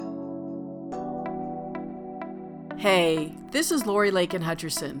Hey, this is Lori Lakin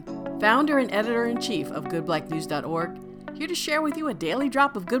Hutcherson, founder and editor-in-chief of GoodBlackNews.org, here to share with you a daily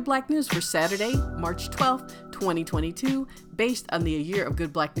drop of Good Black News for Saturday, March 12th, 2022, based on the A Year of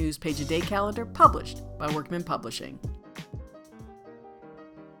Good Black News page-a-day calendar published by Workman Publishing.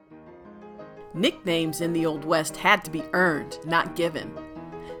 Nicknames in the Old West had to be earned, not given.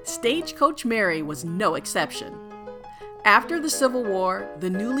 Stagecoach Mary was no exception. After the Civil War, the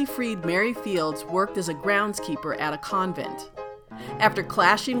newly freed Mary Fields worked as a groundskeeper at a convent. After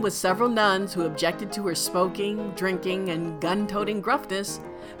clashing with several nuns who objected to her smoking, drinking, and gun-toting gruffness,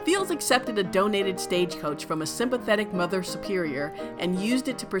 Fields accepted a donated stagecoach from a sympathetic Mother Superior and used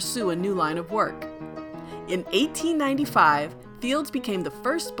it to pursue a new line of work. In 1895, Fields became the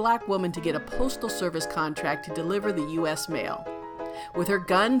first black woman to get a postal service contract to deliver the U.S. mail. With her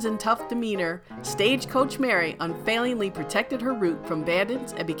guns and tough demeanor, Stagecoach Mary unfailingly protected her route from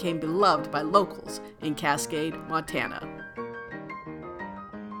bandits and became beloved by locals in Cascade, Montana.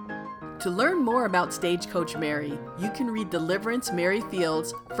 To learn more about Stagecoach Mary, you can read Deliverance Mary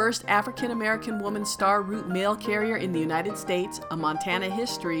Fields, first African-American woman star route mail carrier in the United States, A Montana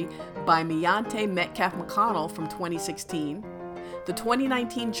History by Meante Metcalf McConnell from 2016, the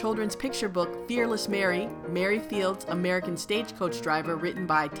 2019 children's picture book Fearless Mary, Mary Fields, American Stagecoach Driver, written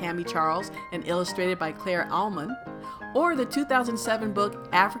by Tammy Charles and illustrated by Claire Allman, or the 2007 book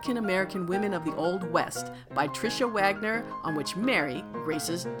African American Women of the Old West by Tricia Wagner, on which Mary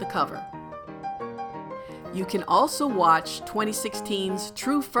graces the cover. You can also watch 2016's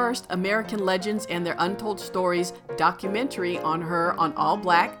True First American Legends and Their Untold Stories documentary on her on All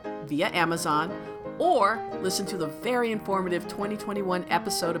Black via Amazon, or listen to the very informative 2021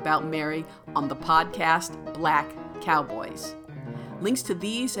 episode about Mary on the podcast Black Cowboys. Links to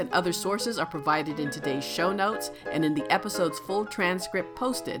these and other sources are provided in today's show notes and in the episode's full transcript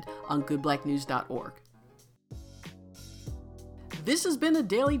posted on goodblacknews.org. This has been a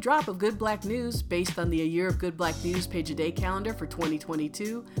daily drop of Good Black News based on the A Year of Good Black News page-a-day calendar for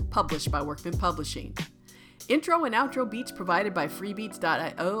 2022, published by Workman Publishing. Intro and outro beats provided by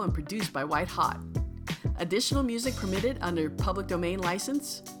freebeats.io and produced by White Hot. Additional music permitted under public domain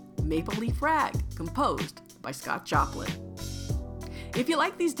license, Maple Leaf Rag, composed by Scott Joplin. If you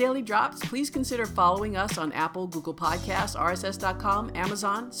like these daily drops, please consider following us on Apple, Google Podcasts, RSS.com,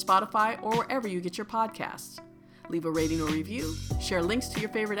 Amazon, Spotify, or wherever you get your podcasts. Leave a rating or review, share links to your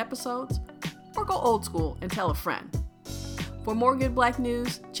favorite episodes, or go old school and tell a friend. For more Good Black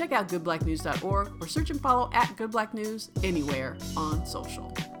News, check out goodblacknews.org or search and follow @GoodBlackNews anywhere on social.